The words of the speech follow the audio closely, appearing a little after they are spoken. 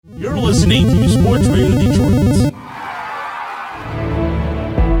listening to Sports Radio Detroit.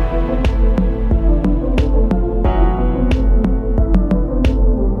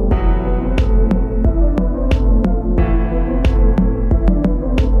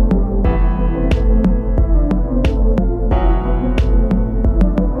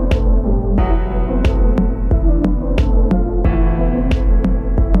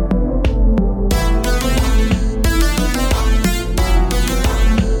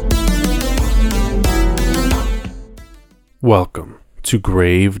 Welcome to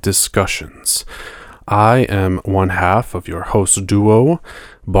Grave Discussions. I am one half of your host duo,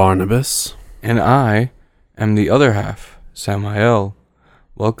 Barnabas. And I am the other half, Samael.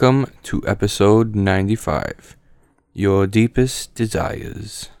 Welcome to episode 95, Your Deepest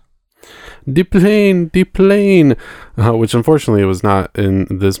Desires. The plane, which unfortunately was not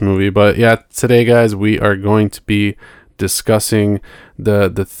in this movie. But yeah, today, guys, we are going to be discussing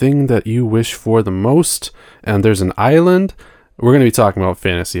the thing that you wish for the most. And there's an island. We're going to be talking about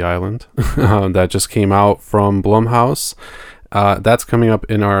Fantasy Island that just came out from Blumhouse. That's coming up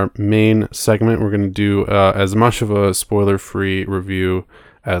in our main segment. We're going to do as much of a spoiler-free review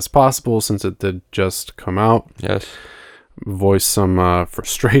as possible since it did just come out. Yes. Voice some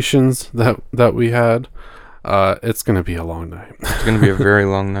frustrations that we had. It's going to be a long night. It's going to be a very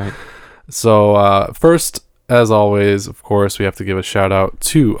long night. So first, as always, of course, we have to give a shout out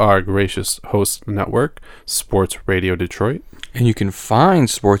to our gracious host network, Sports Radio Detroit. And you can find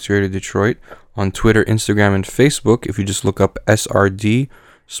Sports Radio Detroit on Twitter, Instagram, and Facebook if you just look up SRD,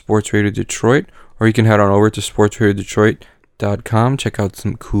 Sports Radio Detroit. Or you can head on over to sportsradiodetroit.com. Check out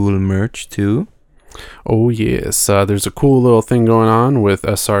some cool merch too. Oh, yes. There's a cool little thing going on with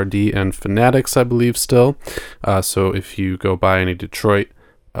SRD and Fanatics, I believe, still. So if you go buy any Detroit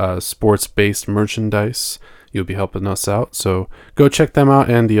sports-based merchandise, you'll be helping us out. So go check them out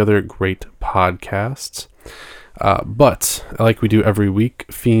and the other great podcasts. But like we do every week,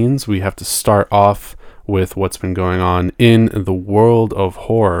 Fiends, we have to start off with what's been going on in the world of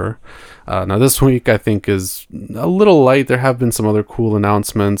horror. Now this week I think is a little light. There have been some other cool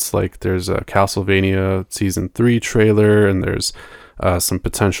announcements, like there's a Castlevania Season 3 trailer, and there's some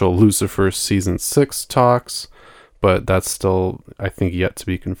potential Lucifer Season 6 talks, but that's still, I think, yet to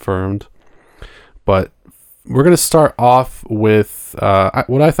be confirmed. But we're going to start off with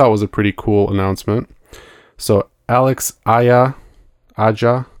what I thought was a pretty cool announcement. So Alex Aja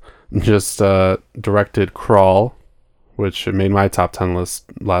just directed Crawl, which made my top 10 list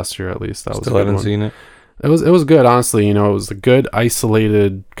last year at least. That was still haven't seen it. It was good, honestly. You know, it was a good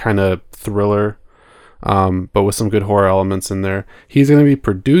isolated kind of thriller, but with some good horror elements in there. He's going to be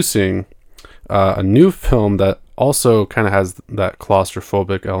producing a new film that also kind of has that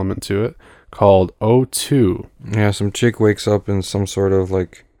claustrophobic element to it, called O2. Yeah, some chick wakes up in some sort of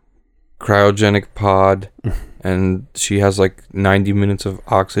like cryogenic pod and she has like 90 minutes of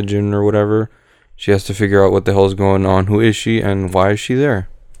oxygen or whatever. She has to figure out what the hell is going on. Who is she and why is she there?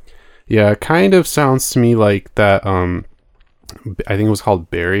 Yeah, it kind of sounds to me like that. I think it was called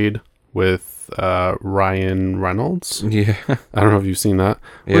Buried with Ryan Reynolds. Yeah. I don't know if you've seen that.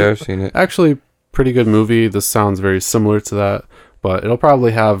 Yeah, I've seen it. Actually, pretty good movie. This sounds very similar to that, but it'll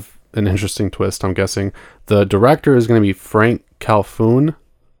probably have an interesting twist, I'm guessing. The director is going to be Frank Calhoun,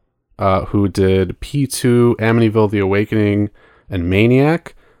 who did P2, Amityville: The Awakening, and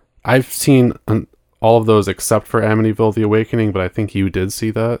Maniac. I've seen all of those except for Amityville: The Awakening, but I think you did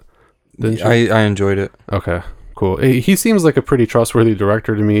see that, didn't you? I enjoyed it. Okay, cool. He seems like a pretty trustworthy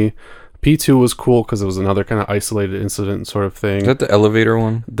director to me. P2 was cool because it was another kind of isolated incident sort of thing. Is that the elevator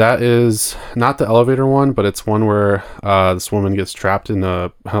one? That is not the elevator one, but it's one where this woman gets trapped in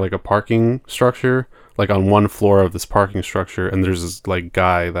a parking structure, like on one floor of this parking structure, and there's this like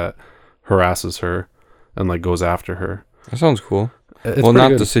guy that harasses her and like goes after her. That sounds cool. Well, not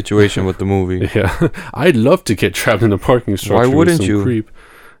good. the situation with the movie. Yeah, I'd love to get trapped in a parking structure. Why wouldn't with some you? Creep.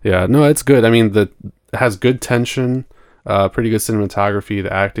 Yeah, no, it's good. I mean, it has good tension. Pretty good cinematography.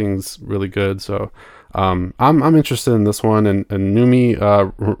 The acting's really good. So I'm interested in this one. And Noomi,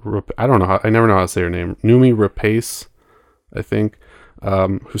 I don't know. I never know how to say her name. Noomi Rapace, I think,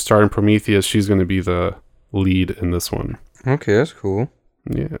 who starred in Prometheus. She's going to be the lead in this one. Okay, that's cool.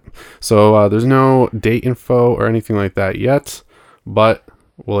 Yeah. So there's no date info or anything like that yet, but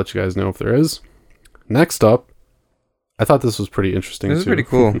we'll let you guys know if there is. Next up, I thought this was pretty interesting. This is pretty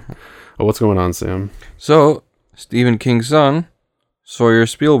cool. Oh, what's going on, Sam? So Stephen King's son, Sawyer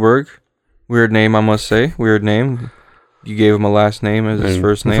Spielberg, weird name, I must say, weird name. You gave him a last name as his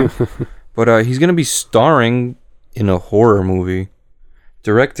first name, but he's gonna be starring in a horror movie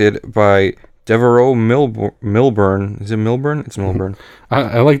directed by Devereaux Milburn. Is it Milburn? It's Milburn.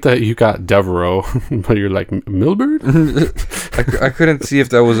 I like that you got Devereaux, but you're like, Milburn? I couldn't see if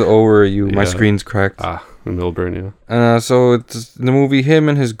that was an O or a U. My screen's cracked. Milburn, yeah. So it's the movie, him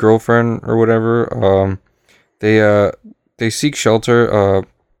and his girlfriend or whatever, they seek shelter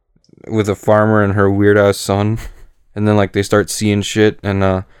with a farmer and her weird-ass son. And then, like, they start seeing shit. And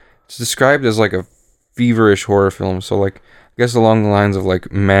it's described as, like, a feverish horror film. So, like, I guess along the lines of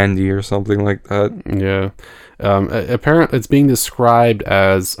like Mandy or something like that. Yeah. Apparently, it's being described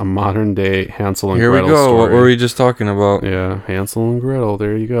as a modern day Hansel and Here Gretel we go. story. What were we just talking about? Yeah, Hansel and Gretel.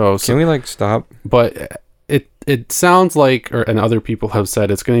 There you go. Can we like stop? But it sounds like, and other people have said,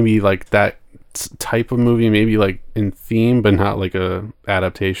 it's going to be like that type of movie, maybe like in theme, but not like a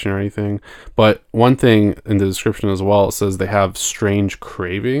adaptation or anything. But one thing in the description as well, it says they have strange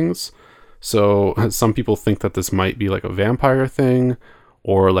cravings. So some people think that this might be like a vampire thing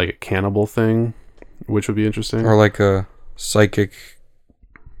or like a cannibal thing, which would be interesting. Or like a psychic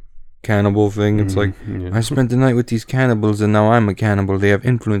cannibal thing. It's like, I spent the night with these cannibals and now I'm a cannibal. They have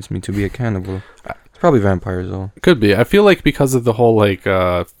influenced me to be a cannibal. It's probably vampires though. Could be. I feel like because of the whole like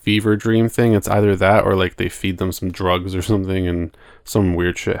fever dream thing, it's either that or like they feed them some drugs or something and some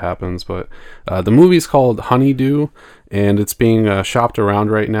weird shit happens. But the movie's called Honeydew, and it's being shopped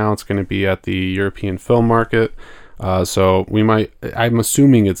around right now. It's going to be at the European Film Market. So we might, I'm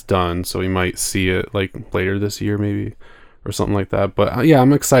assuming it's done, so we might see it like later this year maybe or something like that. But yeah,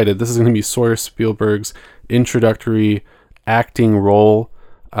 I'm excited. This is going to be Sawyer Spielberg's introductory acting role.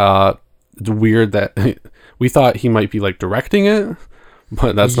 It's weird that we thought he might be like directing it,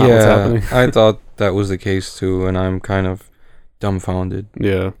 but that's not what's happening. I thought that was the case too, and I'm kind of dumbfounded.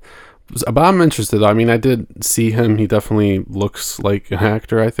 Yeah. But I'm interested. I mean, I did see him. He definitely looks like an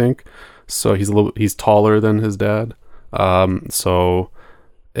actor, I think. So he's taller than his dad. So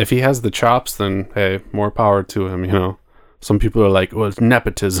if he has the chops, then hey, more power to him, you know. Some people are like, well, it's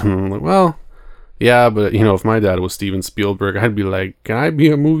nepotism. I'm like, well, yeah, but you know, if my dad was Steven Spielberg, I'd be like, can I be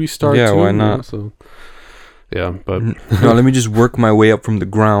a movie star too? Yeah, why not? You know, so yeah, but no, let me just work my way up from the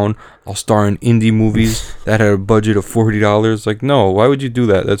ground. I'll star in indie movies that had a budget of $40. Like, no, why would you do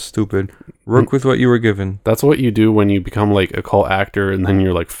that? That's stupid. Work with what you were given. That's what you do when you become like a cult actor and then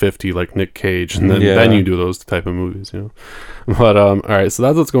you're like 50 like Nick Cage, and then you do those type of movies, you know. But all right, so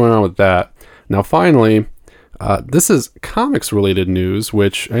that's what's going on with that. Now finally, this is comics related news,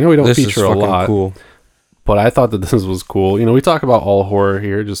 which I know we don't feature a lot. Cool. But I thought that this was cool. You know, we talk about all horror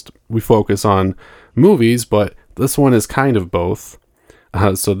here, just we focus on movies, but this one is kind of both.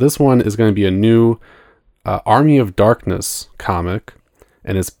 So this one is going to be a new Army of Darkness comic,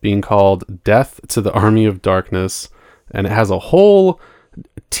 and it's being called Death to the Army of Darkness, and it has a whole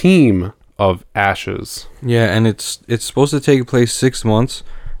team of ashes. Yeah, and it's supposed to take place 6 months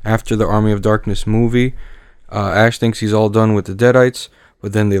after the Army of Darkness movie. Ash thinks he's all done with the Deadites,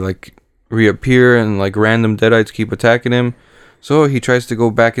 but then they like reappear and like random Deadites keep attacking him. So he tries to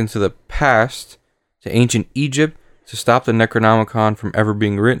go back into the past to ancient Egypt to stop the Necronomicon from ever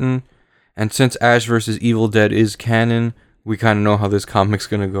being written. And since Ash vs. Evil Dead is canon, we kind of know how this comic's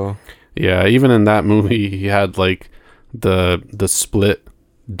gonna go. Yeah, even in that movie, he had like the split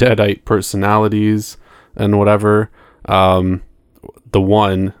Deadite personalities and whatever. The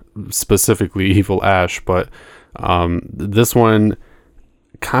one specifically Evil Ash, but this one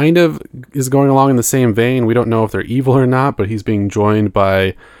kind of is going along in the same vein. We don't know if they're evil or not, but he's being joined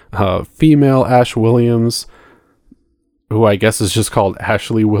by female Ash Williams, who I guess is just called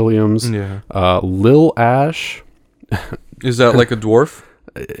Ashley Williams. Yeah. Lil Ash. Is that like a dwarf?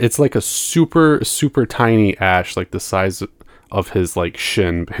 It's like a super, super tiny Ash, like the size of his like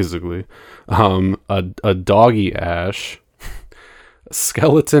shin, basically. A doggy Ash,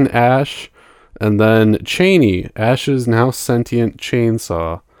 skeleton Ash, and then Cheney, Ash's now sentient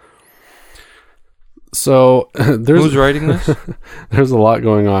chainsaw. So who's writing this? There's a lot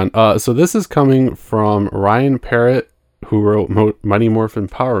going on. So this is coming from Ryan Parrott, who wrote Mighty Morphin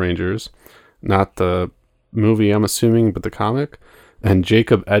Power Rangers, not the movie, I'm assuming, but the comic, and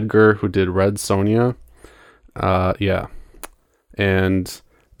Jacob Edgar, who did Red Sonja. Yeah, and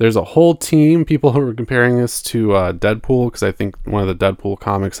there's a whole team, people who are comparing this to Deadpool, because I think one of the Deadpool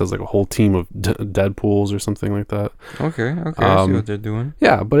comics has like a whole team of Deadpools or something like that. Okay, I see what they're doing.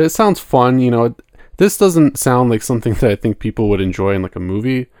 Yeah, but it sounds fun, you know. This doesn't sound like something that I think people would enjoy in like a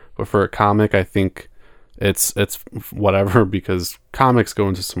movie, but for a comic, I think it's whatever, because comics go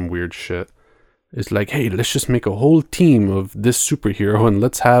into some weird shit. It's like, hey, let's just make a whole team of this superhero and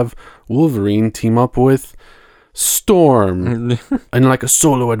let's have Wolverine team up with Storm and like a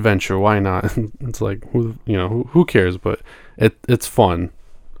solo adventure. Why not? It's like, who cares? But it's fun.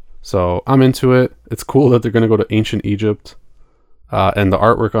 So I'm into it. It's cool that they're going to go to ancient Egypt. And the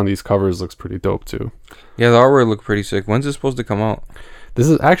artwork on these covers looks pretty dope too. Yeah, the artwork looked pretty sick. When's it supposed to come out? This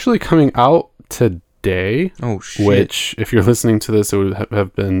is actually coming out today. Oh, shit. Which, if you're listening to this, it would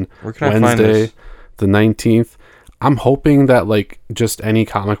have been Where can I find Wednesday, this? the 19th. I'm hoping that, like, just any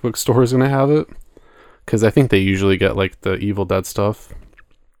comic book store is going to have it. Because I think they usually get, like, the Evil Dead stuff.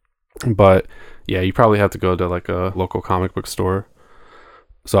 But, yeah, you probably have to go to, like, a local comic book store.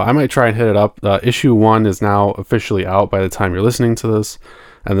 So I might try and hit it up. Issue 1 is now officially out by the time you're listening to this.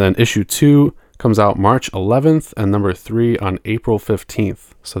 And then issue 2 comes out March 11th and number 3 on April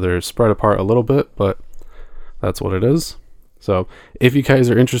 15th. So they're spread apart a little bit, but that's what it is. So if you guys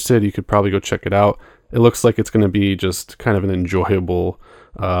are interested, you could probably go check it out. It looks like it's going to be just kind of an enjoyable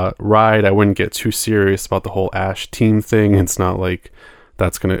ride. I wouldn't get too serious about the whole Ash team thing. It's not like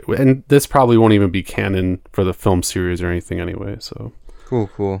that's going to... And this probably won't even be canon for the film series or anything anyway, so...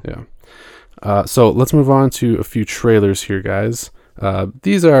 Cool. Yeah. So let's move on to a few trailers here, guys.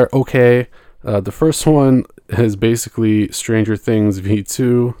 These are okay. The first one is basically Stranger Things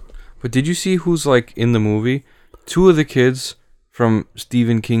V2. But did you see who's like in the movie? 2 of the kids from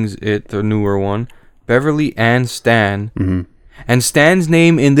Stephen King's It, the newer one, Beverly and Stan. Mm-hmm. And Stan's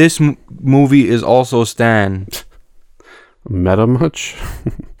name in this movie is also Stan. Meta much?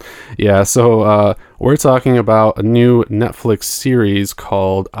 Yeah, so we're talking about a new Netflix series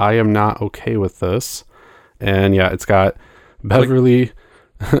called I Am Not Okay With This. And yeah, it's got Beverly,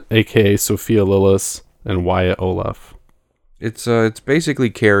 aka Sophia Lillis, and Wyatt Olaf. It's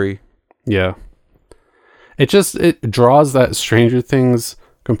basically Carrie. Yeah. It draws that Stranger Things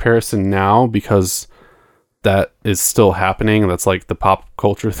comparison now because that is still happening. That's like the pop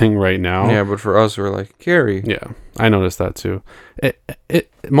culture thing right now. Yeah, but for us, we're like, Carrie. Yeah, I noticed that too.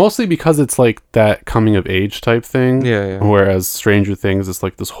 It mostly because it's like that coming of age type thing. Yeah. Whereas Stranger Things is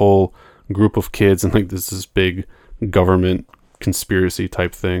like this whole group of kids and like this big government conspiracy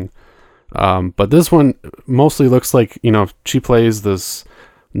type thing. But this one mostly looks like, she plays this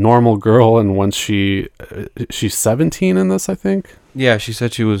normal girl, and once she's 17 in this, I think. Yeah, she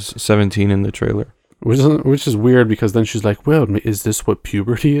said she was 17 in the trailer. Which is weird because then she's like, well, is this what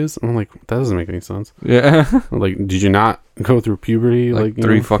puberty is? And I'm like, that doesn't make any sense. Yeah. Like, did you not go through puberty? Like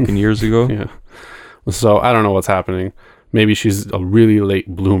 3 fucking years ago? Yeah. So I don't know what's happening. Maybe she's a really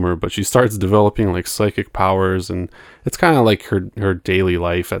late bloomer, but she starts developing like psychic powers, and it's kind of like her daily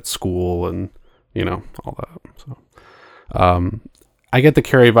life at school and, all that. So I get the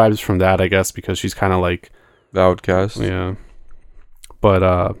Carrie vibes from that, I guess, because she's kind of like... The outcast. Yeah. But,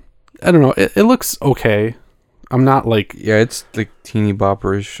 I don't know. It looks okay. I'm not like... Yeah, it's like teeny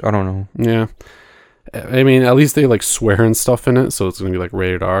bopperish. I don't know. Yeah. I mean, at least they like swear and stuff in it, so it's going to be like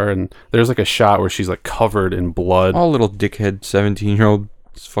rated R. And there's like a shot where she's like covered in blood. All little dickhead 17-year-old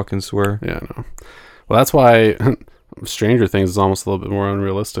fucking swear. Yeah, no. Well, that's why Stranger Things is almost a little bit more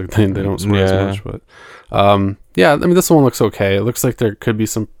unrealistic. They don't swear as much. But yeah, I mean, this one looks okay. It looks like there could be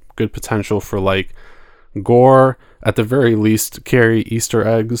some good potential for like gore. At the very least, carry Easter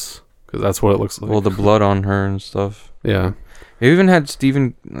eggs. Because that's what it looks like. Well, the blood on her and stuff. Yeah. It even had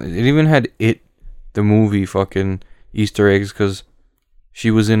the movie fucking Easter eggs because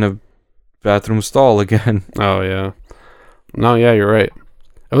she was in a bathroom stall again. Oh, yeah. No, yeah, you're right.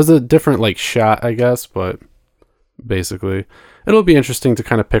 It was a different, like, shot, I guess, but basically. It'll be interesting to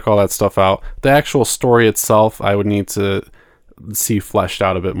kind of pick all that stuff out. The actual story itself, I would need to see fleshed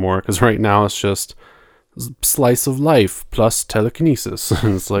out a bit more, because right now it's just... slice of life plus telekinesis.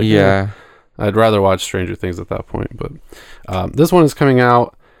 It's like, yeah, I'd rather watch Stranger Things at that point. But this one is coming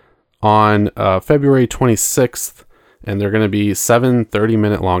out on February 26th, and they're going to be 7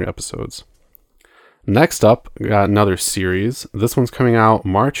 30-minute long episodes. Next up, we got another series. This one's coming out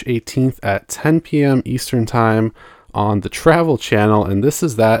March 18th at 10 p.m. Eastern Time on the Travel Channel, and this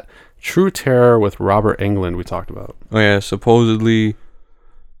is that True Terror with Robert Englund we talked about. Oh yeah, supposedly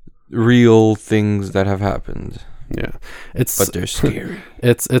real things that have happened. Yeah, but they're scary.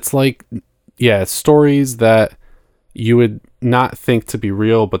 It's like, yeah, stories that you would not think to be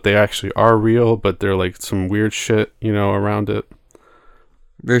real, but they actually are real, but they're like some weird shit, around it.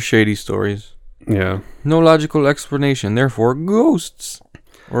 They're shady stories. Yeah. No logical explanation, therefore ghosts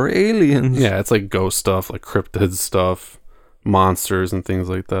or aliens. Yeah, it's like ghost stuff, like cryptid stuff, monsters and things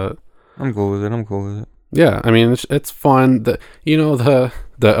like that. I'm cool with it. Yeah, I mean, it's fun. The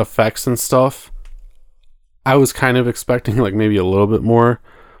effects and stuff, I was kind of expecting like maybe a little bit more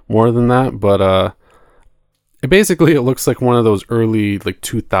than that, but it looks like one of those early like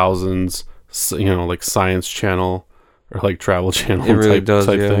 2000s, like Science Channel or like Travel Channel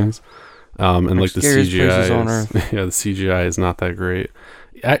type things. And like the CGI, yeah, the CGI is not that great.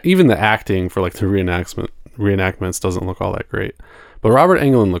 even the acting for like the reenactments doesn't look all that great. But Robert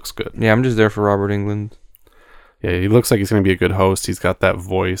Englund looks good. Yeah, I'm just there for Robert Englund. Yeah, he looks like he's going to be a good host. He's got that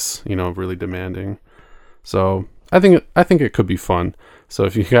voice, really demanding. So I think it could be fun. So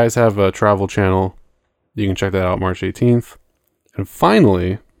if you guys have a Travel Channel, you can check that out March 18th. And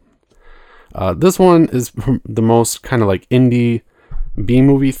finally, this one is the most kind of like indie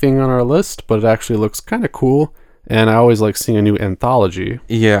B-movie thing on our list, but it actually looks kind of cool. And I always like seeing a new anthology.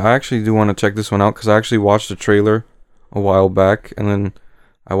 Yeah, I actually do want to check this one out because I actually watched the trailer a while back, and then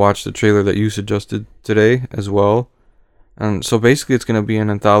I watched the trailer that you suggested today as well. And so basically it's going to be an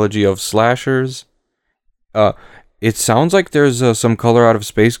anthology of slashers. It sounds like there's some color out of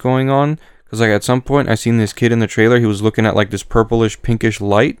space going on, because like at some point I seen this kid in the trailer, he was looking at like this purplish pinkish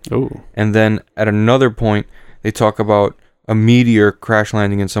light. Oh. And then at another point they talk about a meteor crash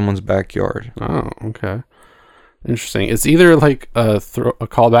landing in someone's backyard. Oh, okay. Interesting. It's either like a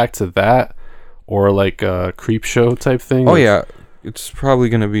callback to that or like a creep show type thing. Oh yeah, it's probably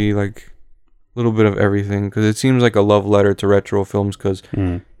going to be like a little bit of everything, because it seems like a love letter to retro films, because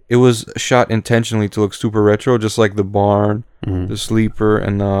it was shot intentionally to look super retro, just like The Barn, The Sleeper,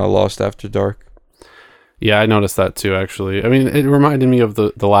 and Lost After Dark. Yeah, I noticed that too, actually. I mean, it reminded me of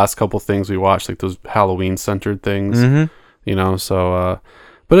the last couple things we watched, like those Halloween-centered things, so...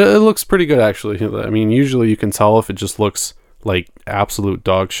 But it looks pretty good, actually. I mean, usually you can tell if it just looks like absolute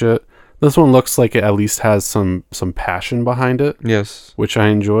dog shit. This one looks like it at least has some passion behind it. Yes. Which I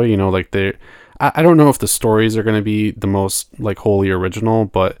enjoy. Like I don't know if the stories are going to be the most like wholly original,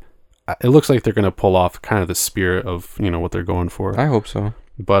 but it looks like they're going to pull off kind of the spirit of, what they're going for. I hope so.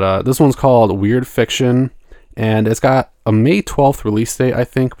 But this one's called Weird Fiction, and it's got a May 12th release date, I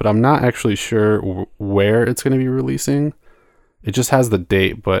think, but I'm not actually sure where it's going to be releasing. It just has the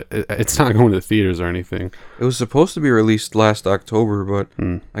date, but it's not going to the theaters or anything. It was supposed to be released last October, but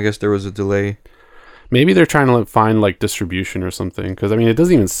I guess there was a delay. Maybe they're trying to find like distribution or something, because I mean, it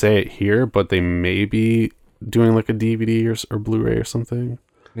doesn't even say it here, but they may be doing like a DVD or Blu-ray or something.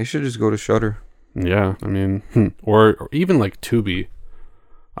 They should just go to Shudder. Yeah, I mean, or even like Tubi,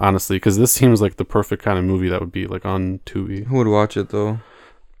 honestly, because this seems like the perfect kind of movie that would be like on Tubi. Who would watch it though?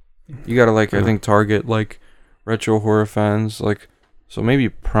 You gotta I think target like retro horror fans, so maybe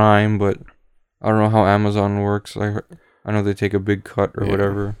Prime, but I don't know how Amazon works. I know they take a big cut or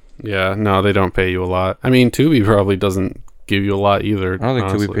whatever. Yeah, no, they don't pay you a lot. I mean, Tubi probably doesn't give you a lot either. I don't think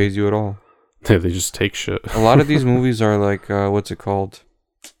honestly. Tubi pays you at all. They just take shit. A lot of these movies are like, what's it called?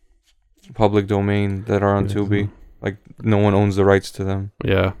 Public domain that are on Tubi. Like, no one owns the rights to them.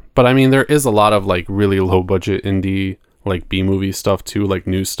 Yeah, but I mean, there is a lot of like really low budget indie like B-movie stuff too, like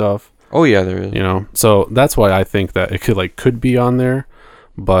new stuff. Oh yeah, there is. So that's why I think that it could be on there,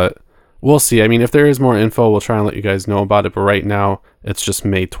 but we'll see. I mean, if there is more info, we'll try and let you guys know about it. But right now, it's just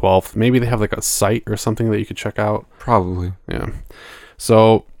May 12th. Maybe they have like a site or something that you could check out. Probably. Yeah.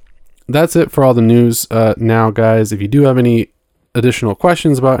 So that's it for all the news. Now, guys, if you do have any additional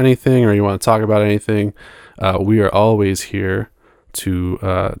questions about anything or you want to talk about anything, we are always here to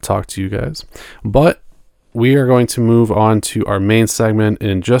talk to you guys. But we are going to move on to our main segment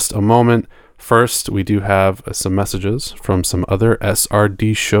in just a moment. First, we do have some messages from some other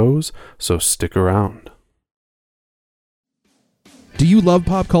SRD shows, so stick around. Do you love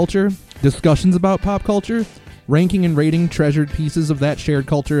pop culture? Discussions about pop culture? Ranking and rating treasured pieces of that shared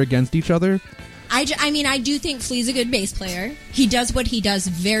culture against each other? I do think Flea's a good bass player. He does what he does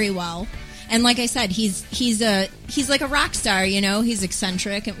very well. And like I said, he's like a rock star, He's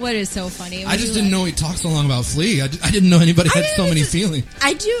eccentric. And what is so funny? I just didn't know he talked so long about Flea. I didn't know anybody had so many feelings.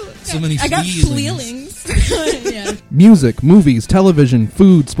 I do. So many I got feelings. Yeah. Music, movies, television,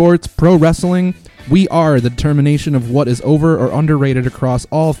 food, sports, pro wrestling. We are the determination of what is over or underrated across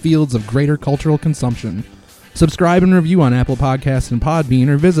all fields of greater cultural consumption. Subscribe and review on Apple Podcasts and Podbean,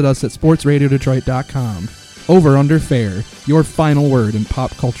 or visit us at sportsradiodetroit.com. Over Under Fair, your final word in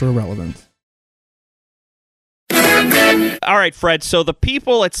pop cultural relevance. All right, Fred, so the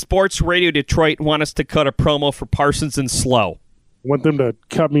people at Sports Radio Detroit want us to cut a promo for Parsons and Slow. I want them to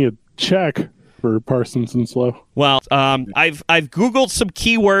cut me a check for Parsons and Slow. Well, I've Googled some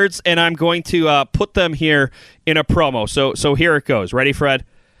keywords, and I'm going to put them here in a promo. So here it goes. Ready, Fred?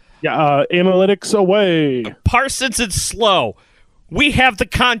 Yeah, analytics away. Parsons and Slow. We have the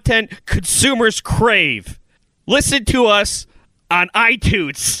content consumers crave. Listen to us on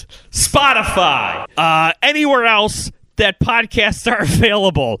iTunes, Spotify, anywhere else that podcasts are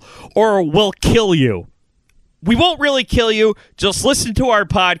available, or we'll kill you. We won't really kill you. Just listen to our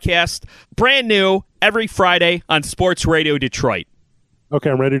podcast, brand new, every Friday on Sports Radio Detroit. Okay,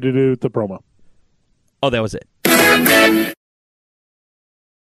 I'm ready to do the promo. Oh, that was it.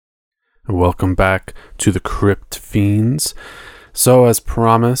 Welcome back to the Crypt Fiends. So, as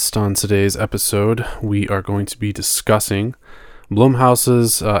promised on today's episode, we are going to be discussing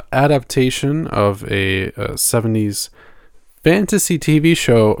Blumhouse's adaptation of a 70s fantasy TV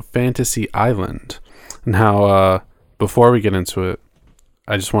show, Fantasy Island. Now, before we get into it,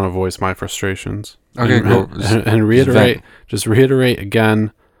 I just want to voice my frustrations. Okay, go. And reiterate, just reiterate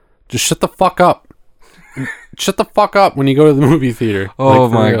again, just shut the fuck up. Shut the fuck up when you go to the movie theater. Oh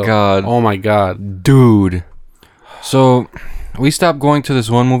my god. Oh my god. Dude. So, we stopped going to this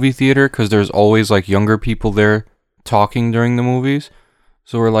one movie theater because there's always like younger people there talking during the movies.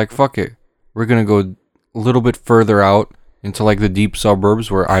 So we're like, fuck it. We're going to go a little bit further out into like the deep suburbs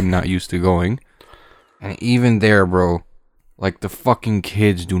where I'm not used to going. And even there, bro, like the fucking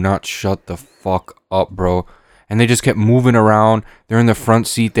kids do not shut the fuck up, bro. And they just kept moving around. They're in the front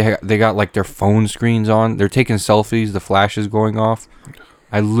seat. They got like their phone screens on. They're taking selfies. The flash is going off.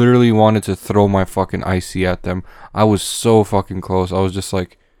 I literally wanted to throw my fucking icy at them. I was so fucking close. I was just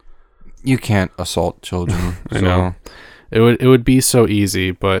like, you can't assault children. I know. It would be so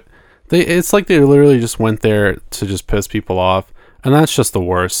easy, but it's like they literally just went there to just piss people off, and that's just the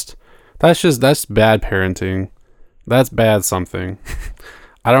worst. That's bad parenting. That's bad something.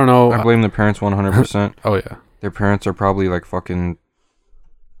 I don't know. I blame the parents 100%. Oh yeah. Their parents are probably like fucking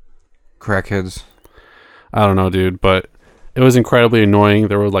crackheads. I don't know, dude, but it was incredibly annoying.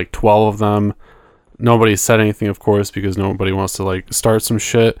 There were like 12 of them. Nobody said anything, of course, because nobody wants to like start some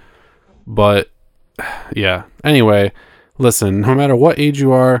shit. But yeah. Anyway, listen, no matter what age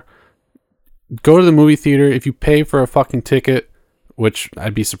you are, go to the movie theater. If you pay for a fucking ticket, which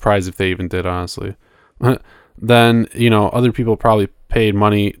I'd be surprised if they even did, honestly, then, you know, other people probably paid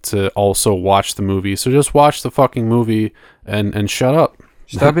money to also watch the movie. So just watch the fucking movie and shut up.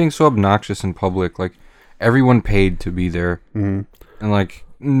 Stop being so obnoxious in public. Like, everyone paid to be there. Mm-hmm. And, like,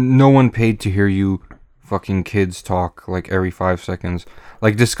 no one paid to hear you fucking kids talk, like, every 5 seconds.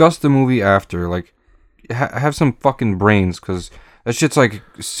 Like, discuss the movie after. Like, have some fucking brains, because that shit's, like,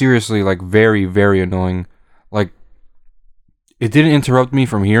 seriously, like, very, very annoying. Like, it didn't interrupt me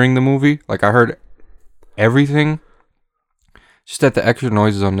from hearing the movie. Like, I heard everything. Just that the extra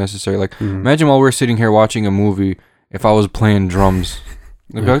noise is unnecessary. Like, imagine while we're sitting here watching a movie, if I was playing drums.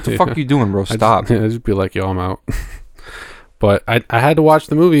 Like, what the fuck are you doing, bro? Stop. I'd just be like, yo, I'm out. But I had to watch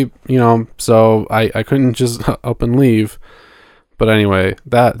the movie, you know, so I couldn't just up and leave. But anyway,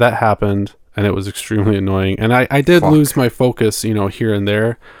 that happened, and it was extremely annoying. And I did lose my focus, you know, here and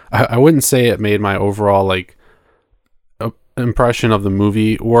there. I wouldn't say it made my overall, like, impression of the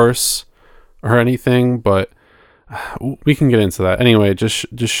movie worse or anything, but we can get into that. Anyway, just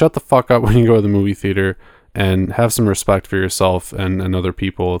shut the fuck up when you go to the movie theater and have some respect for yourself and other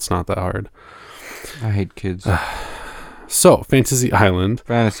people. It's not that hard. I hate kids. So, Fantasy Island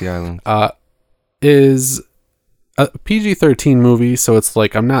is a PG-13 movie, so it's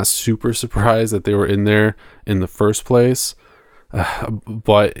like I'm not super surprised that they were in there in the first place,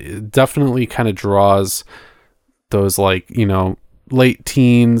 but it definitely kind of draws those, like, you know, late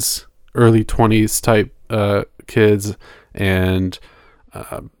teens, early 20s type kids, and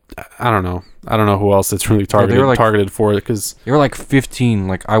I don't know who else it's really targeted for, because they were like 15.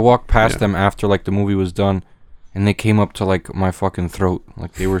 Like, I walked past them after like the movie was done, and they came up to like my fucking throat.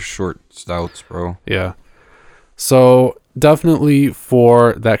 Like, they were short stouts, bro. Yeah. So definitely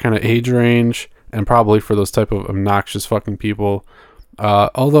for that kind of age range, and probably for those type of obnoxious fucking people.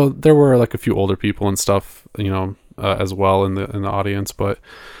 Although there were like a few older people and stuff, you know, as well in the audience, but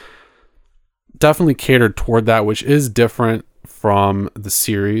definitely catered toward that, which is different from the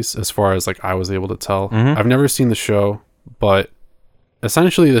series as far as like I was able to tell. I've never seen the show, but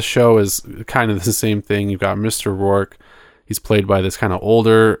essentially the show is kind of the same thing. You've got Mr. Roarke. He's played by this kind of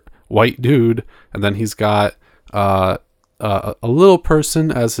older white dude, and then he's got a little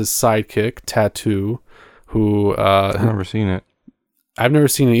person as his sidekick, Tattoo, who I've never seen it. I've never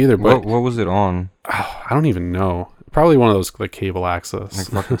seen it either. But what was it on? I don't even know. Probably one of those like cable access, like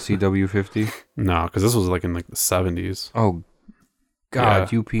fucking CW50. No, because this was like in like the 70s. Oh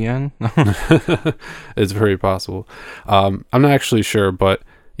God, yeah. UPN. It's very possible. I'm not actually sure, but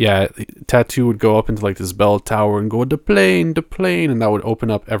yeah, Tattoo would go up into like this bell tower and go, the plane, and that would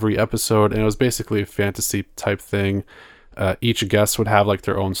open up every episode, and it was basically a fantasy type thing. Each guest would have like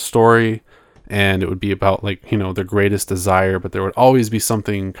their own story, and it would be about like, you know, their greatest desire, but there would always be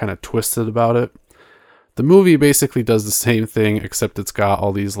something kind of twisted about it. The movie basically does the same thing, except it's got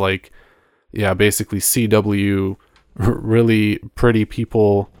all these like, basically CW, really pretty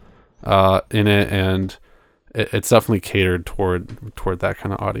people in it, and it's definitely catered toward that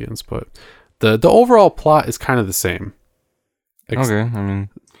kind of audience. But the overall plot is kind of the same. Okay, I mean,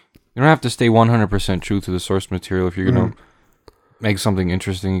 You don't have to stay 100% true to the source material if you're gonna make something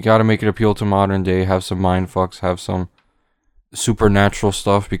interesting. You gotta make it appeal to modern day. Have some mind fucks. Have some supernatural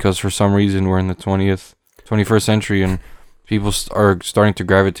stuff, because for some reason we're in the 21st century and people are starting to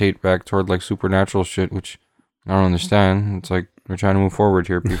gravitate back toward like supernatural shit, which I don't understand. It's like we're trying to move forward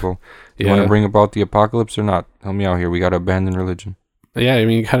here, people. You want to bring about the apocalypse or not? Help me out here. We got to abandon religion. Yeah, I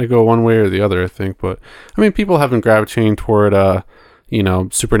mean, you kind of go one way or the other, I think. But I mean, people have been gravitating toward,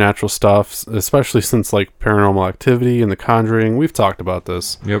 supernatural stuff, especially since like Paranormal Activity and The Conjuring. We've talked about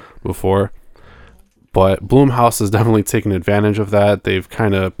this before. But Blumhouse has definitely taken advantage of that. They've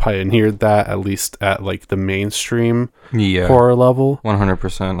kind of pioneered that, at least at like the mainstream horror level.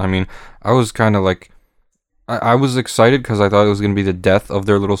 100%. I mean, I was kind of like, I was excited because I thought it was going to be the death of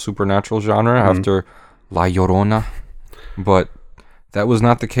their little supernatural genre after La Llorona. But that was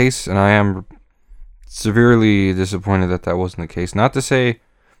not the case, and I am severely disappointed that wasn't the case. Not to say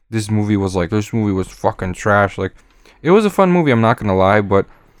this movie was fucking trash. Like, it was a fun movie, I'm not going to lie, but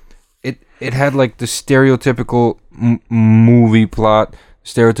it had like the stereotypical movie plot,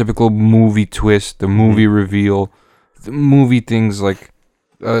 stereotypical movie twist, the movie reveal, the movie things like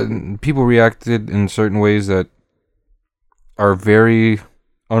people reacted in certain ways that are very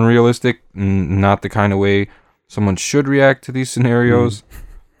unrealistic, not the kind of way someone should react to these scenarios.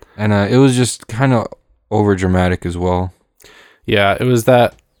 And it was just kind of over dramatic as well. Yeah, it was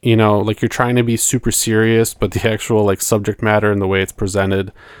that, like you're trying to be super serious, but the actual like subject matter and the way it's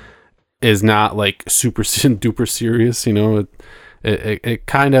presented is not like super duper serious. It's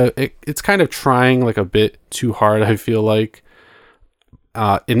kind of trying like a bit too hard, I feel like.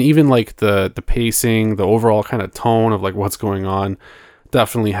 And even like the pacing, the overall kind of tone of like what's going on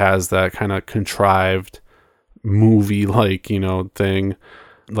definitely has that kind of contrived movie like, thing,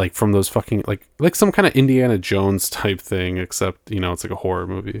 like from those fucking like some kind of Indiana Jones type thing, except, it's like a horror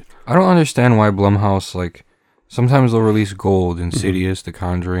movie. I don't understand why Blumhouse, like, sometimes they'll release Gold, Insidious, The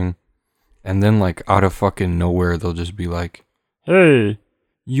Conjuring, and then like out of fucking nowhere they'll just be like, hey,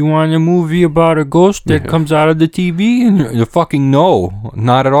 you want a movie about a ghost that comes out of the TV? And you're fucking no,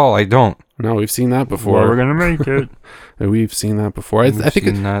 not at all. I don't. No, we've seen that before. Well, we're gonna make it. We've seen that before. I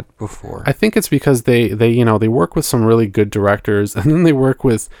think it's because they work with some really good directors, and then they work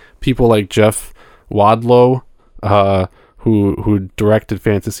with people like Jeff Wadlow, who directed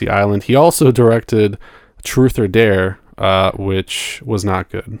Fantasy Island. He also directed Truth or Dare, which was not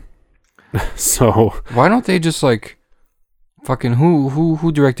good. So why don't they just like fucking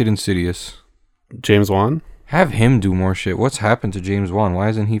who directed Insidious? James Wan. Have him do more shit. What's happened to James Wan? Why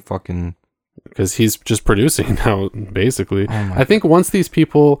isn't he fucking? Because he's just producing now, basically. I think once these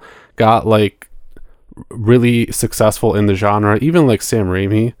people got like really successful in the genre, even like Sam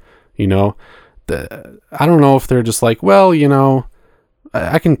Raimi, I don't know if they're just like, well,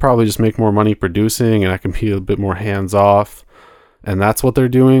 I can probably just make more money producing and I can be a bit more hands off, and that's what they're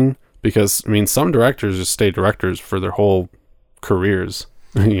doing. Because I mean, some directors just stay directors for their whole careers,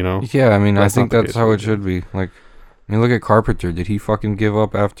 Yeah, I mean, I think that's how it should be. Like, I mean, look at Carpenter. Did he fucking give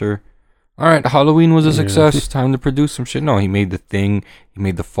up after? All right, Halloween was a success. Time to produce some shit. No, he made The Thing. He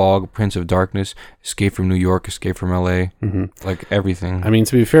made The Fog, Prince of Darkness, Escape from New York, Escape from L.A. Like everything. I mean,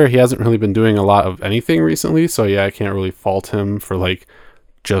 to be fair, he hasn't really been doing a lot of anything recently. So yeah, I can't really fault him for like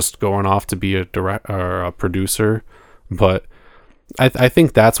just going off to be a producer. But I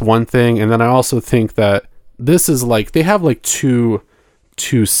think that's one thing, and then I also think that this is like they have like two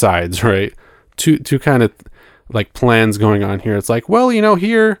sides, right? Two kind of like plans going on here. It's like, well,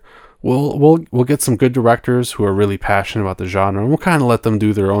 here we'll get some good directors who are really passionate about the genre, and we'll kind of let them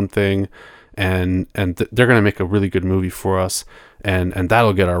do their own thing, and they're gonna make a really good movie for us, and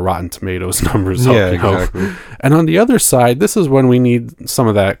that'll get our Rotten Tomatoes numbers up. Yeah, exactly. And on the other side, this is when we need some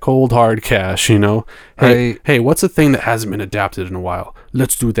of that cold hard cash. Hey, what's a thing that hasn't been adapted in a while?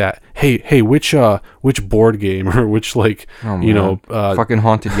 Let's do that. Hey, which board game or which fucking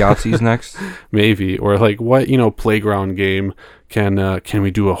Haunted Yahtzee's next? Maybe, or like what playground game can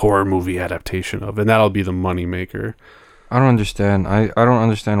we do a horror movie adaptation of, and that'll be the money maker. I don't understand. I don't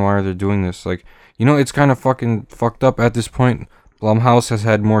understand why they're doing this. Like, it's kind of fucking fucked up at this point. Blumhouse has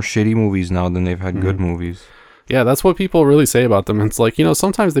had more shitty movies now than they've had good movies. Yeah, that's what people really say about them. It's like,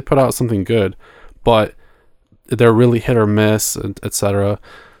 sometimes they put out something good, but they're really hit or miss, etc.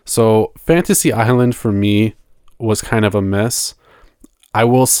 So Fantasy Island for me was kind of a miss. I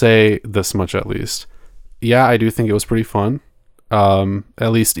will say this much at least. Yeah, I do think it was pretty fun.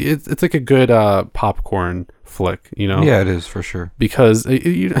 At least it's like a good popcorn flick, Yeah, it is for sure. Because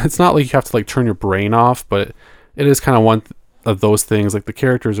it's not like you have to like turn your brain off, but it is kind of one of those things. Like the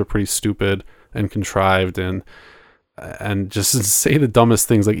characters are pretty stupid and contrived, and and just say the dumbest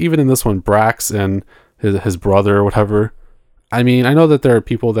things. Like even in this one, Brax and his brother or whatever. I mean, I know that there are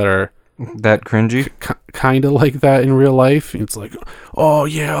people that are that cringy, kind of like that in real life. It's like, oh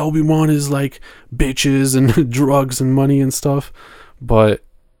yeah, Obi-Wan is like bitches and drugs and money and stuff, but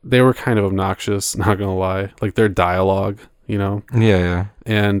they were kind of obnoxious, not gonna lie. Like their dialogue, you know. Yeah.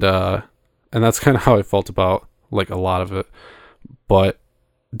 And that's kind of how I felt about like a lot of it, but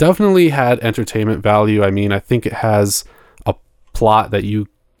definitely had entertainment value. I mean, I think it has a plot that you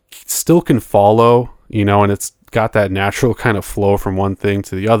still can follow, you know, and it's got that natural kind of flow from one thing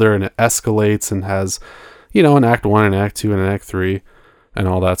to the other, and it escalates and has, you know, an act 1 and act 2 and an act 3 and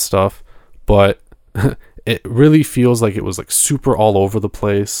all that stuff. But it really feels like it was like super all over the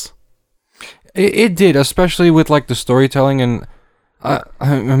place. It did, especially with like the storytelling. And I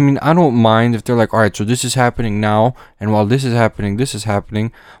mean, I don't mind if they're like, all right, so this is happening now, and while this is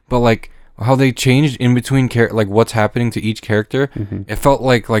happening, but like how they changed in between like what's happening to each character, it felt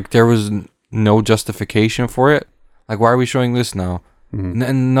like there was no justification for it. Like, why are we showing this now?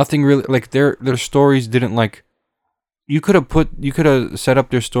 And nothing really, like their stories didn't like. You could have set up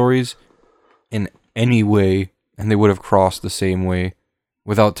their stories in any way, and they would have crossed the same way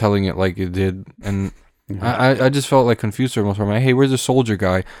without telling it like it did. And I just felt like confused for most of them. Hey, where's the soldier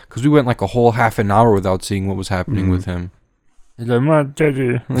guy? Because we went like a whole half an hour without seeing what was happening with him. He's like, my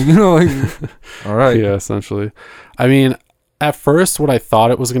daddy. Like, you know, like, all right. Yeah, essentially. I mean, at first, what I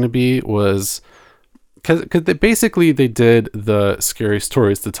thought it was going to be was because they did the scary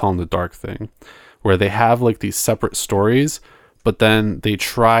stories to tell them the dark thing, where they have like these separate stories, but then they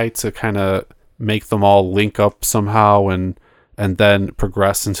try to kind of make them all link up somehow and then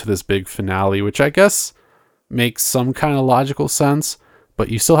progress into this big finale, which I guess makes some kind of logical sense, but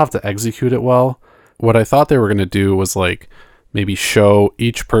you still have to execute it well. What I thought they were going to do was like maybe show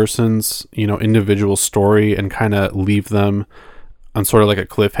each person's, you know, individual story and kind of leave them on sort of like a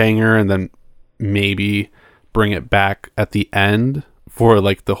cliffhanger, and then maybe bring it back at the end for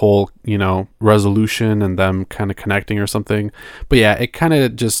like the whole, you know, resolution and them kind of connecting or something. But yeah, it kind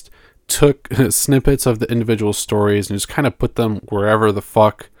of just took snippets of the individual stories and just kind of put them wherever the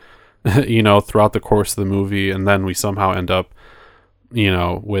fuck, you know, throughout the course of the movie, and then we somehow end up, you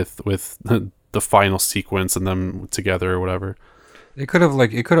know, with the final sequence and them together or whatever. It could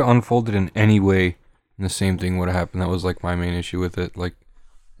have unfolded in any way, and the same thing would have happened. That was like my main issue with it. Like,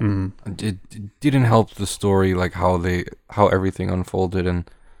 it didn't help the story, like how everything unfolded, and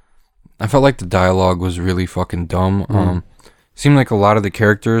I felt like the dialogue was really fucking dumb. Seemed like a lot of the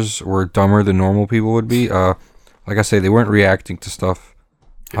characters were dumber than normal people would be. Like I say, they weren't reacting to stuff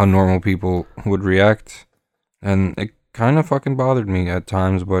how normal people would react, and it kind of fucking bothered me at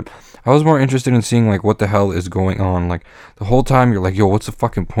times. But I was more interested in seeing like what the hell is going on. Like the whole time you're like, yo, what's the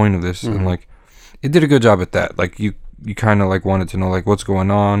fucking point of this? And like it did a good job at that. Like you kind of like wanted to know like what's going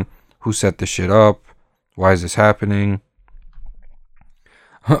on, who set this shit up, why is this happening.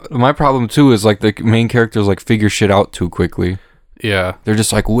 My problem too is like the main characters like figure shit out too quickly. Yeah, they're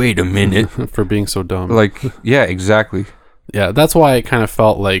just like, wait a minute, for being so dumb. Like, yeah, exactly. Yeah, that's why it kind of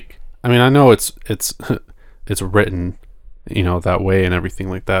felt like, I mean, I know it's written, you know, that way and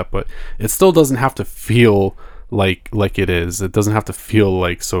everything like that, but it still doesn't have to feel like it is. It doesn't have to feel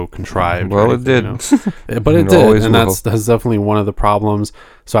like so contrived. Well, it did. You know? But it did, and that's definitely one of the problems.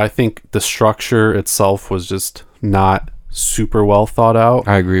 So I think the structure itself was just not super well thought out.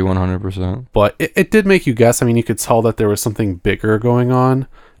 I agree 100%. But it did make you guess. I mean, you could tell that there was something bigger going on,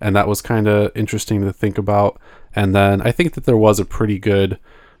 and that was kind of interesting to think about. And then I think that there was a pretty good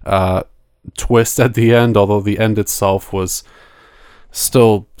twist at the end, although the end itself was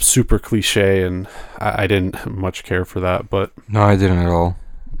still super cliche, and I didn't much care for that. But no, I didn't at all.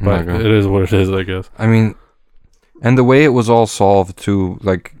 But it is what it is, I guess. I mean, and the way it was all solved too,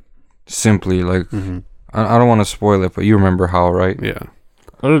 like simply, like I don't want to spoil it, but you remember how, right? Yeah.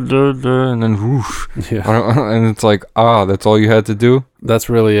 And then whoosh. Yeah. And it's like, that's all you had to do? That's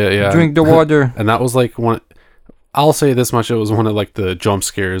really it, yeah. Drink the water. And that was like one, I'll say this much, it was one of like the jump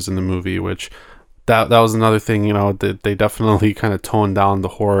scares in the movie, which that was another thing, you know, that they definitely kind of toned down the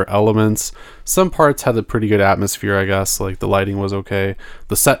horror elements. Some parts had a pretty good atmosphere, I guess, like the lighting was okay.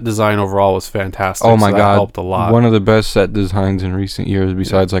 The set design overall was fantastic. Oh my God. That helped a lot. One of the best set designs in recent years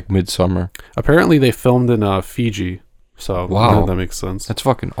besides like Midsummer. Apparently they filmed in Fiji, so wow, that makes sense. That's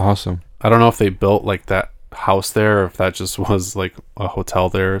fucking awesome. I don't know if they built like that house there or if that just was like a hotel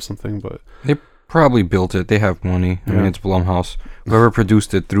there or something, but they probably built it. They have money. I mean, it's Blumhouse. Whoever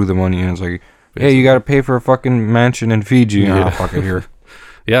produced it threw the money, and it's like, hey, you got to pay for a fucking mansion in Fiji. Yeah. Fuck it here.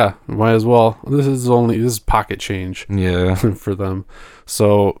 Yeah, might as well. This is pocket change. Yeah. For them.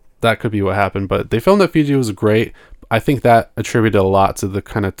 So that could be what happened. But they filmed at Fiji. It was great. I think that attributed a lot to the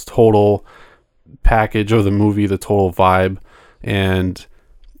kind of total package of the movie, the total vibe. And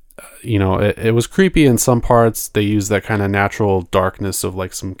it was creepy in some parts. They used that kind of natural darkness of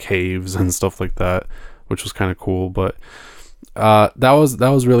like some caves and stuff like that, which was kind of cool. But that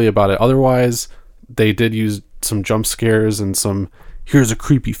was really about it. Otherwise, they did use some jump scares and some here's a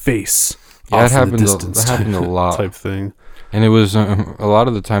creepy face. Yeah, that happened a lot type thing. And it was a lot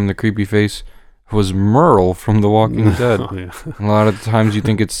of the time the creepy face was Merle from The Walking Dead. Oh, yeah. And a lot of the times you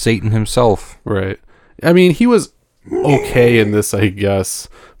think it's Satan himself. Right. I mean, he was okay in this, I guess,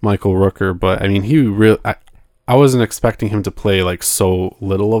 Michael Rooker, but I mean, he really, I wasn't expecting him to play like so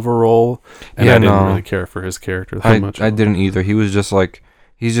little of a role, and I didn't really care for his character that much. I didn't either. He was just like,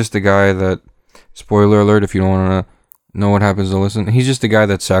 he's just a guy that, spoiler alert if you don't want to know what happens to listen, he's just a guy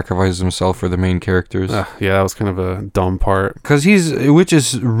that sacrifices himself for the main characters. Yeah, that was kind of a dumb part. Which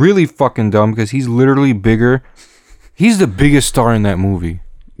is really fucking dumb, because he's literally bigger. He's the biggest star in that movie.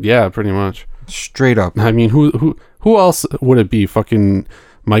 Yeah, pretty much. Straight up. I mean, who else would it be? Fucking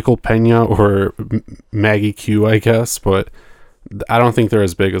Michael Pena or Maggie Q, I guess. But I don't think they're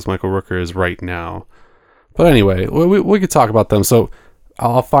as big as Michael Rooker is right now. But anyway, we could talk about them. So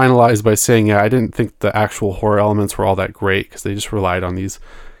I'll finalize by saying, I didn't think the actual horror elements were all that great, because they just relied on these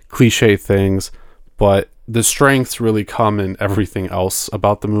cliche things. But the strengths really come in everything else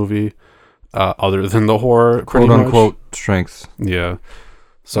about the movie, other than the horror, quote unquote strengths. Yeah.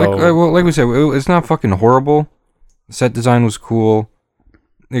 So like we said, it's not fucking horrible. The set design was cool.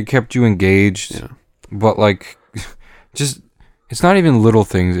 It kept you engaged. Yeah. But like, just, it's not even little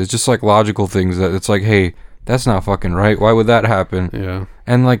things. It's just like logical things that it's like, hey, that's not fucking right. Why would that happen? Yeah.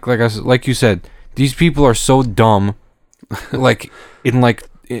 And like you said, these people are so dumb,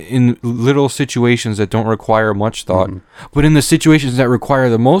 in little situations that don't require much thought, but in the situations that require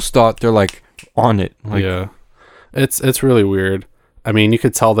the most thought, they're like on it. Like, yeah. It's really weird. I mean, you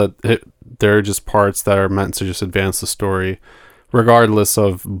could tell that there are just parts that are meant to just advance the story, regardless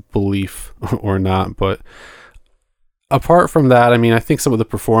of belief or not. But apart from that, I mean, I think some of the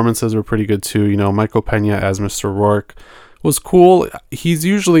performances were pretty good too. Michael Pena as Mr. Roarke was cool. He's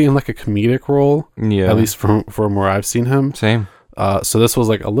usually in like a comedic role, at least from where I've seen him. Same. So this was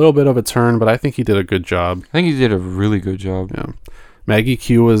like a little bit of a turn, but I think he did a good job. I think he did a really good job. Yeah. Maggie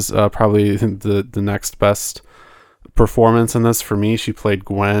Q was probably the next best performance in this for me. She played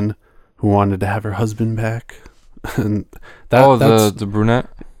Gwen, who wanted to have her husband back. And that's the brunette.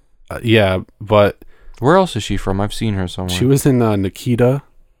 Yeah, but where else is she from? I've seen her somewhere. She was in Nikita.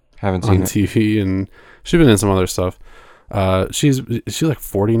 Haven't seen on TV, and she's been in some other stuff. She's like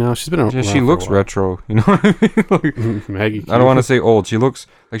 40 now. She's been around. Yeah, she looks retro. You know what I mean? Like, Maggie Q. I don't want to say old. She looks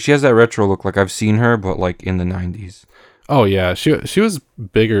like she has that retro look. Like I've seen her, but like in the 90s. Oh yeah, she was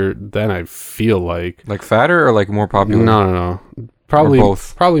bigger than I feel like. Like fatter or like more popular? No. Probably or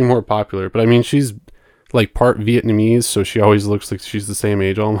both. Probably more popular. But I mean, she's like part Vietnamese, so she always looks like she's the same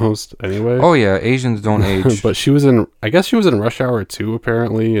age almost. Anyway. Oh yeah, Asians don't age. But she was in. I guess she was in Rush Hour 2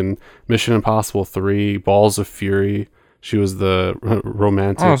 apparently, and Mission Impossible 3, Balls of Fury. She was the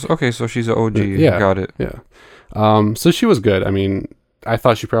romantic. Oh, okay. So she's an OG. Yeah, got it. Yeah. So she was good. I mean, I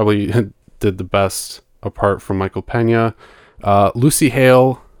thought she probably did the best apart from Michael Pena. Lucy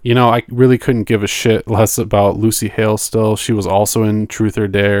Hale, I really couldn't give a shit less about Lucy Hale still. She was also in Truth or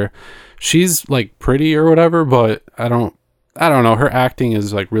Dare. She's like pretty or whatever, but I don't know. Her acting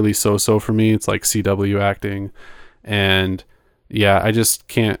is like really so for me. It's like CW acting. And yeah, I just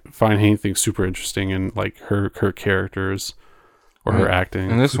can't find anything super interesting in like her characters or her acting.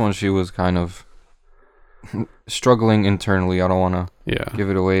 In this one, she was kind of struggling internally. I don't want to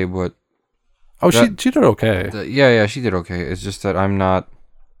give it away, but she did okay. Yeah, she did okay. It's just that I don't know.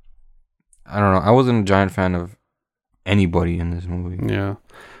 I wasn't a giant fan of anybody in this movie. Yeah.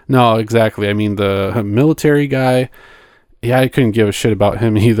 No, exactly. I mean, the military guy, I couldn't give a shit about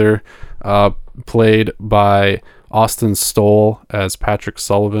him either. Played by Austin Stoll as Patrick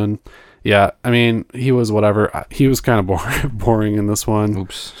Sullivan. Yeah, I mean, he was whatever. He was kind of boring in this one.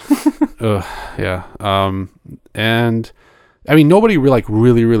 Oops. Yeah. And I mean, nobody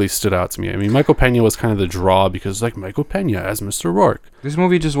really stood out to me. I mean, Michael Pena was kind of the draw because like Michael Pena as Mr. Roarke. This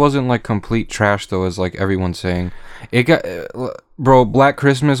movie just wasn't like complete trash though, as like everyone's saying. It got, bro. Black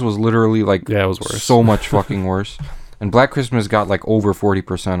Christmas was literally like it was worse. So much fucking worse. And Black Christmas got like over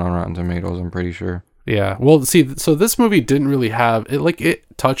 40% on Rotten Tomatoes. I'm pretty sure. Yeah. Well, see, so this movie didn't really have it. Like it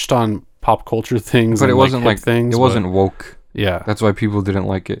touched on pop culture things, but it wasn't like things. It wasn't woke. Yeah. That's why people didn't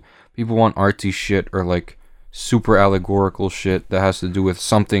like it. People want artsy shit or like super allegorical shit that has to do with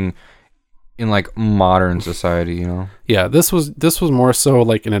something in like modern society, you know. Yeah, this was more so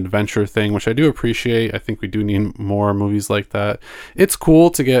like an adventure thing, which I do appreciate. I think we do need more movies like that. It's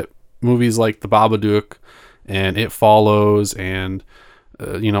cool to get movies like The Babadook and It Follows and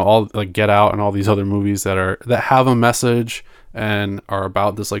all like Get Out and all these other movies that have a message and are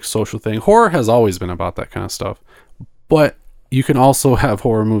about this like social thing. Horror has always been about that kind of stuff, but you can also have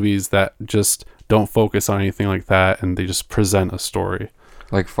horror movies that just don't focus on anything like that and they just present a story.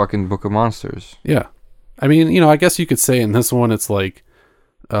 Like fucking Book of Monsters. Yeah. I mean, I guess you could say in this one it's like,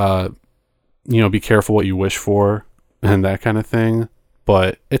 be careful what you wish for and that kind of thing.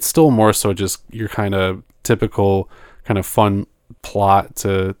 But it's still more so just your kind of typical kind of fun plot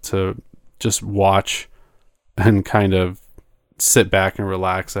to just watch and kind of sit back and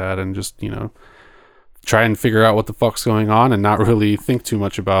relax at and just, try and figure out what the fuck's going on and not really think too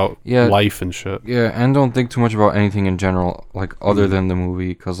much about life and shit. Yeah, and don't think too much about anything in general, like, other than the movie,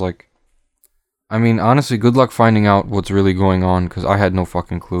 because, like, I mean, honestly, good luck finding out what's really going on, because I had no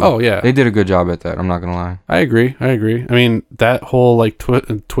fucking clue. Oh, yeah. They did a good job at that, I'm not gonna lie. I agree. I mean, that whole, like,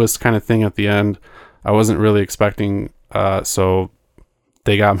 twist kind of thing at the end, I wasn't really expecting, so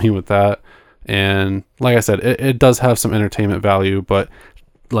they got me with that. And, like I said, it does have some entertainment value, but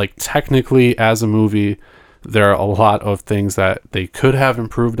like technically as a movie there are a lot of things that they could have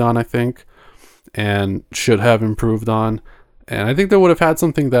improved on, I think, and should have improved on, and I think they would have had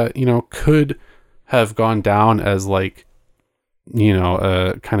something that could have gone down as like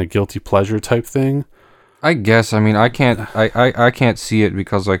a kind of guilty pleasure type thing, I guess. I mean, I can't see it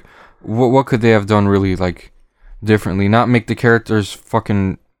because like what could they have done really like differently? Not make the characters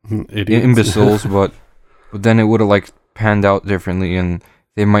fucking idiots. Imbeciles but then it would have like panned out differently and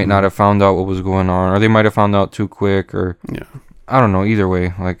they might not have found out what was going on, or they might have found out too quick, or I don't know. Either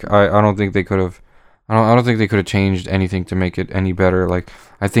way, like I don't think they could have. I don't think they could have changed anything to make it any better. Like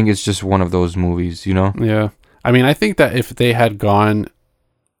I think it's just one of those movies, Yeah, I mean, I think that if they had gone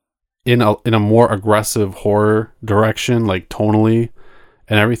in a more aggressive horror direction, like tonally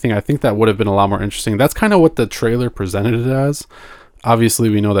and everything, I think that would have been a lot more interesting. That's kind of what the trailer presented it as. Obviously,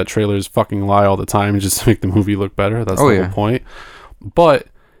 we know that trailers fucking lie all the time just to make the movie look better. That's the whole point. But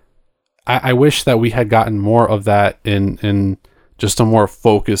I wish that we had gotten more of that in just a more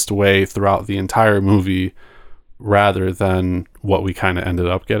focused way throughout the entire movie rather than what we kind of ended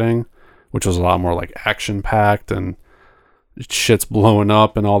up getting, which was a lot more like action-packed and shit's blowing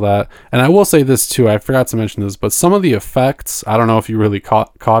up and all that. And I will say this too, I forgot to mention this, but some of the effects, I don't know if you really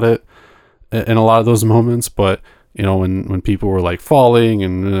caught it in a lot of those moments, but when people were like falling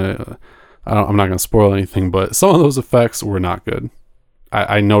and I'm not going to spoil anything, but some of those effects were not good.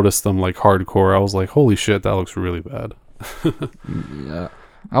 I noticed them like hardcore. I was like, holy shit, that looks really bad. Yeah,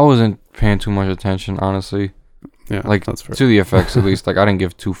 I wasn't paying too much attention, honestly. Yeah, like that's fair. To the effects at least. Like I didn't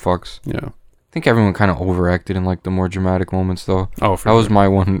give two fucks. Yeah, I think everyone kind of overacted in like the more dramatic moments, though. Oh, that was my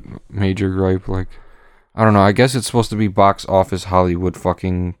one major gripe. Like, I don't know. I guess it's supposed to be box office Hollywood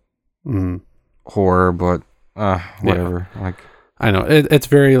fucking horror, but whatever. Yeah. Like, I know it's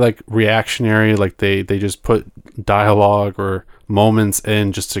very like reactionary. Like they just put dialogue or moments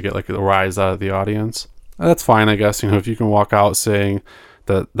in just to get like a rise out of the audience. That's fine, I guess. If you can walk out saying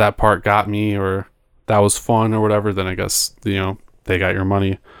that part got me or that was fun or whatever, then I guess they got your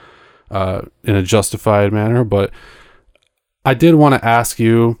money in a justified manner. But I did want to ask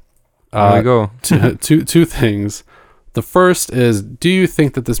you there we go. two things. The first is, do you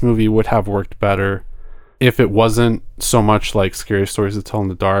think that this movie would have worked better if it wasn't so much like Scary Stories to Tell in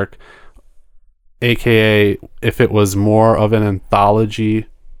the Dark, aka if it was more of an anthology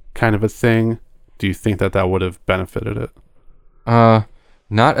kind of a thing? Do you think that would have benefited it?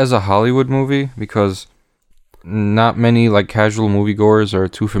 Not as a Hollywood movie, because not many like casual moviegoers are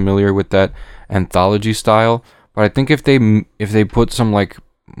too familiar with that anthology style. But I think if they put some like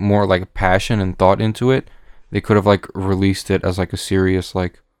more like passion and thought into it, they could have like released it as like a serious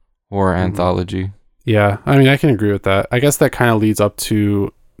like horror anthology. Yeah, I mean, I can agree with that. I guess that kind of leads up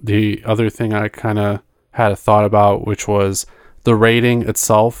to the other thing I kind of had a thought about, which was the rating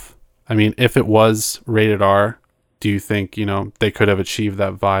itself. I mean, if it was rated R, do you think, they could have achieved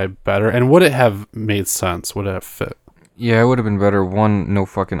that vibe better? And would it have made sense? Would it have fit? Yeah, it would have been better. 1, no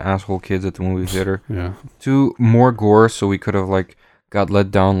fucking asshole kids at the movie theater. Yeah. 2, more gore, so we could have like got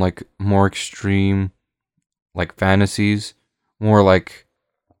led down like more extreme like fantasies, more like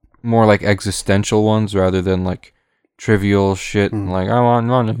existential ones rather than like trivial shit and like I want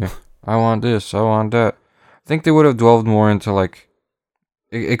money, I want this, I want that. I think they would have delved more into like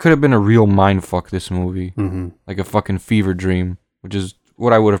it could have been a real mindfuck, this movie. Like a fucking fever dream, which is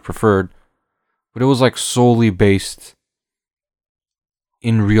what I would have preferred. But it was like solely based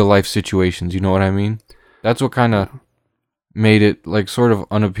in real life situations. You know what I mean? That's what kind of made it like sort of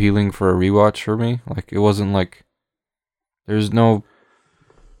unappealing for a rewatch for me. Like it wasn't like there's no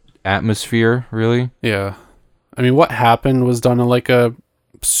atmosphere really. Yeah. I mean, what happened was done in like a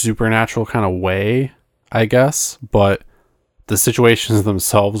supernatural kind of way, I guess, but the situations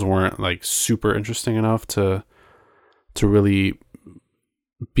themselves weren't like super interesting enough to really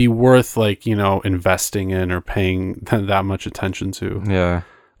be worth like, you know, investing in or paying that much attention to. Yeah.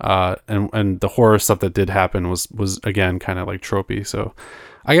 And the horror stuff that did happen was again kind of like tropey. So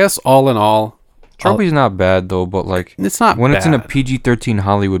I guess all in all, Tropey's not bad though, but like it's not when bad. it's in a PG-13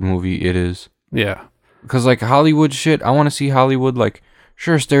 Hollywood movie, it is. Yeah. Because like Hollywood shit, I want to see Hollywood like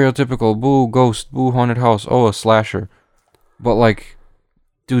sure stereotypical boo ghost, boo haunted house, oh a slasher, but like,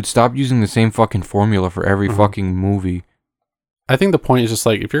 dude, stop using the same fucking formula for every fucking movie. I think the point is just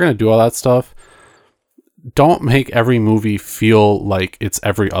like if you're gonna do all that stuff, don't make every movie feel like it's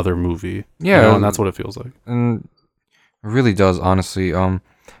every other movie. Yeah, you know, and that's what it feels like. And it really does, honestly.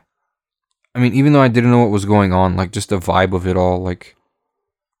 I mean, even though I didn't know what was going on, like just the vibe of it all, like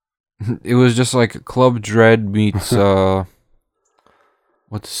it was just like Club Dread meets what's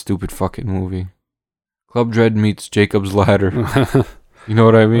a stupid fucking movie? Club Dread meets Jacob's Ladder. You know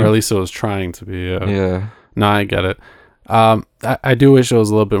what I mean? Or at least it was trying to be. Yeah. No, I get it. I do wish it was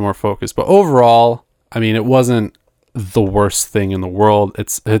a little bit more focused, but overall, I mean, it wasn't the worst thing in the world.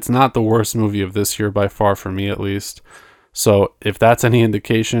 It's not the worst movie of this year by far, for me at least. So if that's any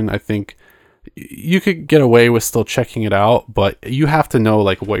indication, I think you could get away with still checking it out, but you have to know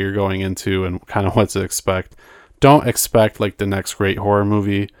like what you're going into and kind of what to expect. Don't expect like the next great horror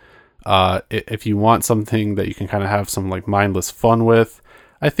movie. If you want something that you can kind of have some like mindless fun with,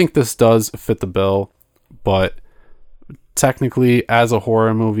 I think this does fit the bill. But technically, as a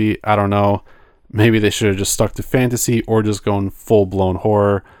horror movie, I don't know. Maybe they should have just stuck to fantasy or just gone full-blown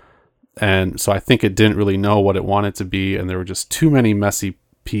horror. And so I think it didn't really know what it wanted to be, and there were just too many messy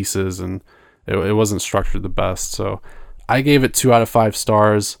pieces, and it wasn't structured the best. So I gave it 2 out of 5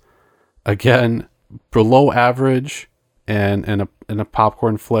 stars. Again, below average and a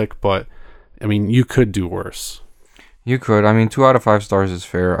popcorn flick, but I mean, you could do worse. You could. I mean, 2 out of 5 stars is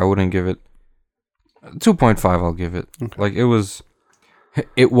fair. I wouldn't give it 2.5. I'll give it. Okay. Like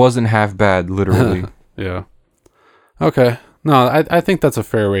it wasn't half bad, literally. Yeah. Okay. No, I think that's a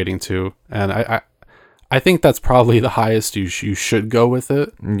fair rating too, and I think that's probably the highest you should go with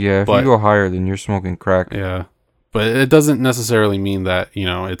it. Yeah, if you go higher, then you're smoking crack. Yeah, but it doesn't necessarily mean that, you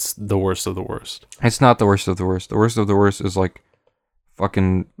know, it's the worst of the worst. It's not the worst of the worst. The worst of the worst is like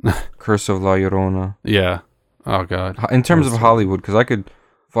fucking Curse of La Llorona. Yeah. Oh god. In terms of Hollywood, because I could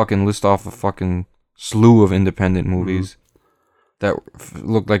fucking list off a fucking slew of independent movies that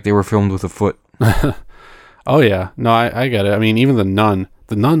looked like they were filmed with a foot. Oh yeah, no, I get it. I mean, even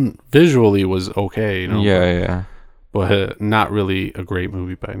The Nun visually was okay, you know. Yeah. But not really a great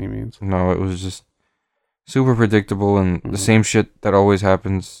movie by any means. No, it was just super predictable, and the same shit that always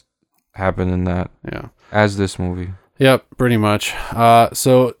happened in that. Yeah. As this movie. Yep, pretty much.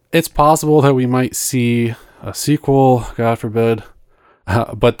 So it's possible that we might see a sequel, God forbid.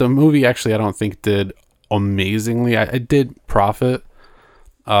 But the movie actually, I don't think did amazingly. It did profit.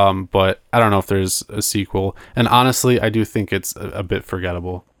 But I don't know if there's a sequel. And honestly, I do think it's a bit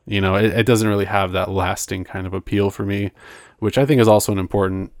forgettable. You know, it doesn't really have that lasting kind of appeal for me, which I think is also an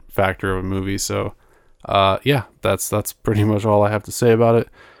important factor of a movie. So, yeah, that's pretty much all I have to say about it.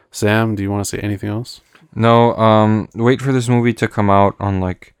 Sam, do you want to say anything else? No, wait for this movie to come out on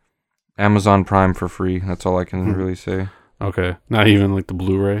like Amazon Prime for free. That's all I can really say. Okay. Not even like the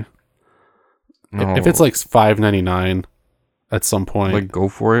Blu-ray? No. If it's like $5.99 at some point. Like, go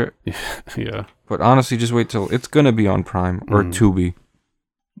for it. Yeah. But honestly, just wait till it's gonna be on Prime or Tubi.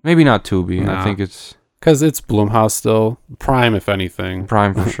 Maybe not Tubi. Nah. I think it's because it's Blumhouse still. Prime, if anything.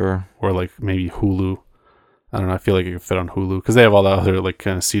 Prime for sure. Or like maybe Hulu. I don't know. I feel like it could fit on Hulu because they have all that other like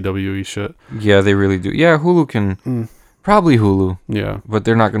kind of CW-y shit. Yeah, they really do. Yeah, Hulu can probably Hulu. Yeah, but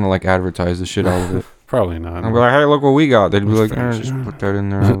they're not gonna like advertise the shit out of it. Probably not. I'm like, hey, look what we got. They'd be like, just put that in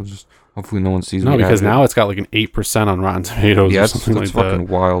there. Just hopefully no one sees. No, because now it's got like an 8% on Rotten Tomatoes. Yeah, or something that's like fucking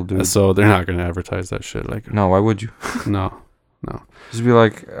that. wild, dude. So they're not gonna advertise that shit. Like, no, why would you? No. Just be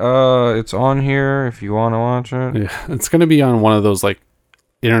like, it's on here if you want to watch it. Yeah, it's gonna be on one of those like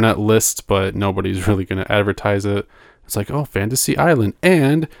internet lists, but nobody's really gonna advertise it. It's like, oh, Fantasy Island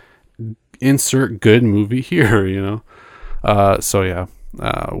and insert good movie here, you know. So yeah,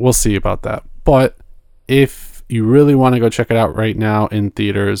 we'll see about that. But if you really want to go check it out right now in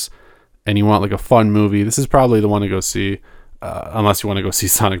theaters and you want like a fun movie, this is probably the one to go see. Unless you want to go see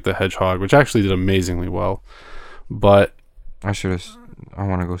Sonic the Hedgehog, which actually did amazingly well. But I should have I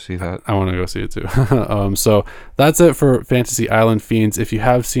want to go see that. I want to go see it too. So that's it for Fantasy Island Fiends. If you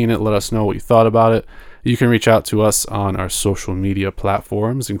have seen it, let us know what you thought about it. You can reach out to us on our social media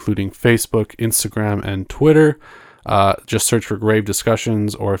platforms, including Facebook, Instagram, and Twitter. Just search for Grave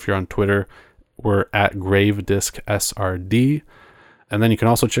Discussions, or if you're on Twitter, we're at GraveDiscSRD. And then you can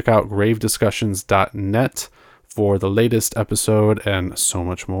also check out gravediscussions.net for the latest episode and so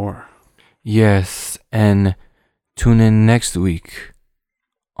much more. Yes, and tune in next week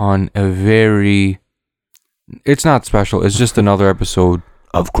on a very... It's not special, it's just another episode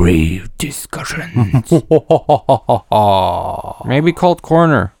of Grave Discussions. Maybe Cult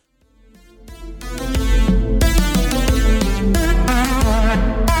Corner.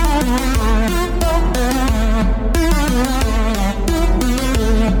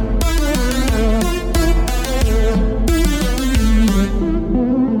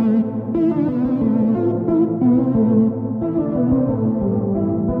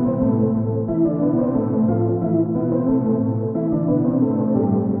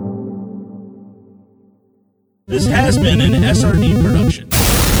 This has been an SRD production.